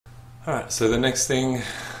Alright, so the next thing,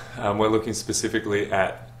 we're looking specifically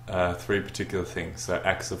at three particular things. So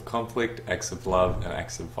acts of conflict, acts of love, and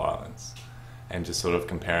acts of violence. And just sort of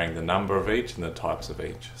comparing the number of each and the types of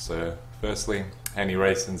each. So firstly, Annie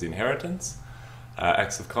Rayson's inheritance.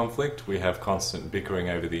 Acts of conflict, we have constant bickering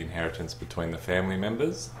over the inheritance between the family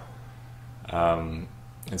members. And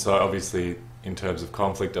so obviously, in terms of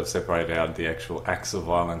conflict, I've separated out the actual acts of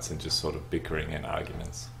violence and just sort of bickering and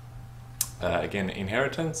arguments. Again,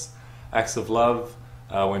 inheritance. Acts of love,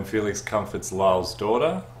 when Felix comforts Lyle's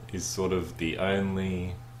daughter, is sort of the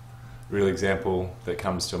only real example that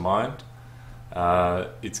comes to mind.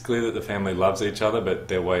 It's clear that the family loves each other, but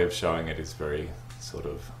their way of showing it is very sort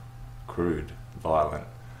of crude, violent,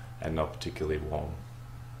 and not particularly warm.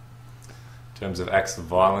 In terms of acts of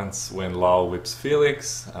violence, when Lyle whips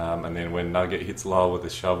Felix, and then when Nugget hits Lyle with a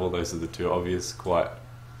shovel, those are the two obvious, quite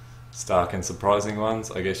stark and surprising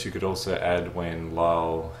ones. I guess you could also add when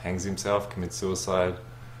Lyle hangs himself, commits suicide,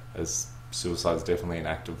 as suicide is definitely an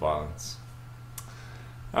act of violence.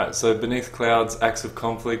 Alright, so beneath clouds, acts of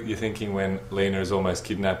conflict, you're thinking when Lena is almost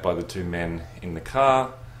kidnapped by the two men in the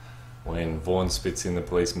car, when Vaughn spits in the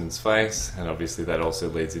policeman's face, and obviously that also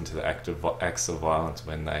leads into the acts of violence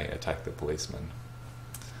when they attack the policeman.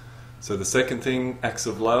 So the second thing, acts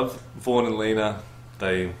of love, Vaughn and Lena,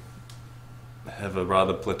 they have a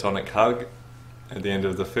rather platonic hug at the end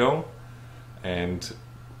of the film, and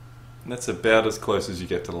that's about as close as you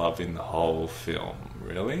get to love in the whole film,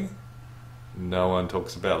 really. No one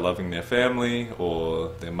talks about loving their family or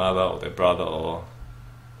their mother or their brother or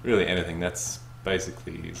really anything. That's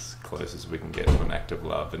basically as close as we can get to an act of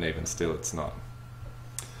love, and even still it's not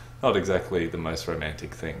exactly the most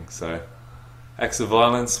romantic thing. So acts of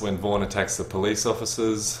violence, when Vaughn attacks the police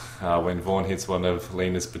officers, when Vaughn hits one of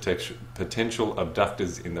Lena's potential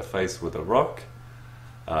abductors in the face with a rock.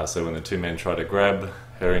 So when the two men try to grab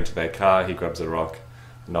her into their car, he grabs a rock,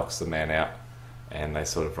 knocks the man out, and they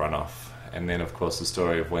sort of run off. And then of course the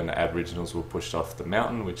story of when the Aboriginals were pushed off the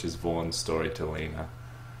mountain, which is Vaughn's story to Lena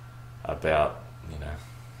about,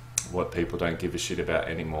 what people don't give a shit about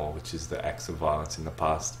anymore, which is the acts of violence in the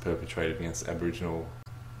past perpetrated against Aboriginal.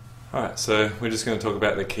 Alright, so we're just going to talk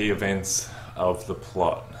about the key events of the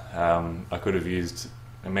plot. I could have used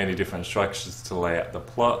many different structures to lay out the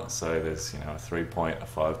plot, so there's a 3-point, a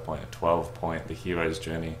 5-point, a 12-point, the hero's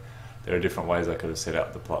journey. There are different ways I could have set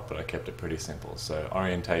out the plot, but I kept it pretty simple. So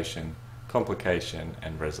orientation, complication,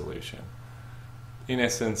 and resolution. In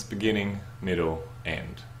essence, beginning, middle,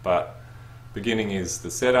 end. But beginning is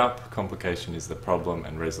the setup, complication is the problem,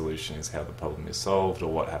 and resolution is how the problem is solved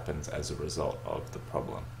or what happens as a result of the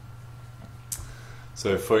problem.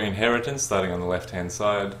 So for inheritance, starting on the left-hand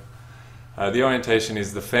side, the orientation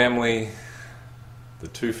is the family, the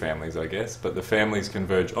two families I guess, but the families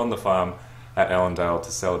converge on the farm at Allendale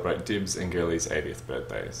to celebrate Dib's and Girly's 80th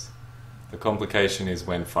birthdays. The complication is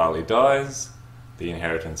when Farley dies, the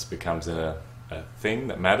inheritance becomes a thing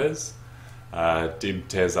that matters. Dib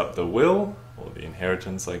tears up the will, or the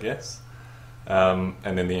inheritance I guess, and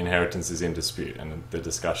then the inheritance is in dispute, and the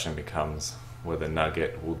discussion becomes whether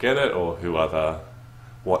Nugget will get it or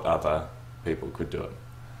what other people could do it.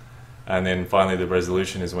 And then finally the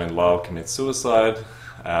resolution is when Lyle commits suicide.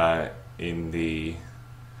 In the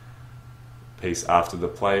piece after the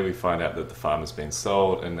play, we find out that the farm has been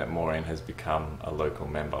sold and that Maureen has become a local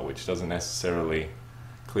member, which doesn't necessarily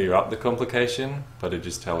clear up the complication, but it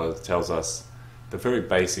just tells us the very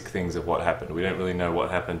basic things of what happened. We don't really know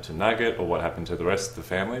what happened to Nugget or what happened to the rest of the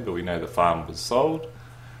family, but we know the farm was sold.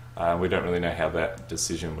 We don't really know how that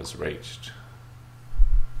decision was reached.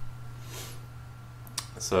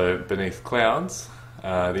 So beneath clouds,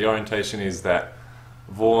 the orientation is that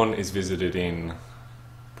Vaughn is visited in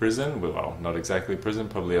prison. Well, not exactly prison,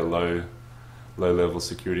 probably a low-level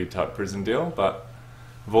security type prison deal, but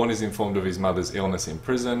Vaughn is informed of his mother's illness in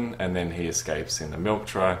prison, and then he escapes in the milk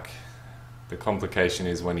truck. The complication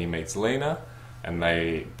is when he meets Lena, and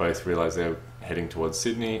they both realise they're heading towards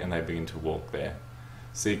Sydney, and they begin to walk there,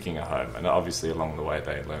 seeking a home. And obviously along the way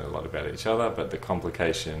they learn a lot about each other, but the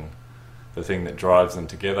complication, the thing that drives them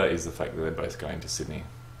together, is the fact that they're both going to Sydney.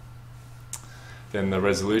 Then the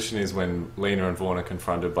resolution is when Lena and Vaughn are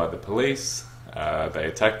confronted by the police. They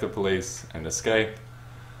attack the police and escape.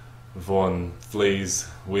 Vaughn flees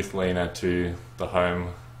with Lena to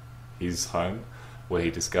his home, where he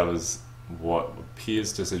discovers what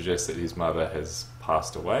appears to suggest that his mother has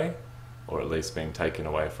passed away, or at least been taken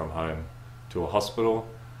away from home to a hospital.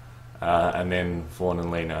 And then Vaughn and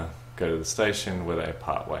Lena go to the station where they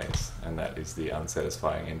part ways, and that is the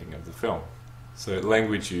unsatisfying ending of the film. So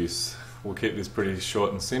language use. we'll keep this pretty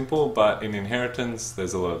short and simple, but in Inheritance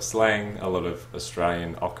there's a lot of slang, a lot of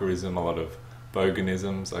Australian ocherism, a lot of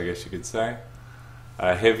boganisms, I guess you could say.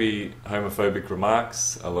 Heavy homophobic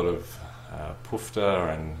remarks, a lot of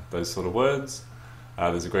pufta and those sort of words.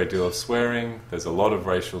 There's a great deal of swearing, there's a lot of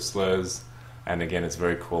racial slurs, and again it's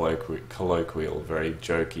very colloquial, very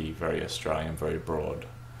jokey, very Australian, very broad.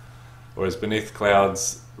 Whereas Beneath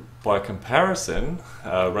Clouds, by comparison,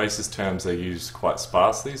 racist terms are used quite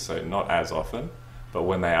sparsely, so not as often, but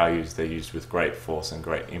when they are used, they're used with great force and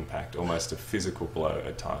great impact, almost a physical blow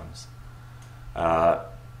at times.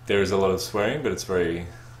 There is a lot of swearing, but it's very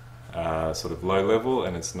sort of low level,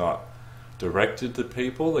 and it's not directed to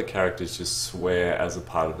people. The characters just swear as a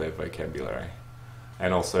part of their vocabulary.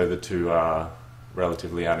 And also the two are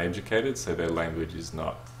relatively uneducated, so their language is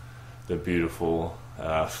not the beautiful,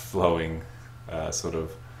 flowing sort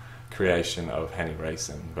of creation of Hannie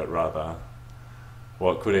Rayson, but rather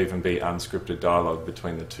what could even be unscripted dialogue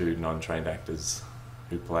between the two non-trained actors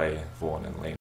who play Vaughan and Lena.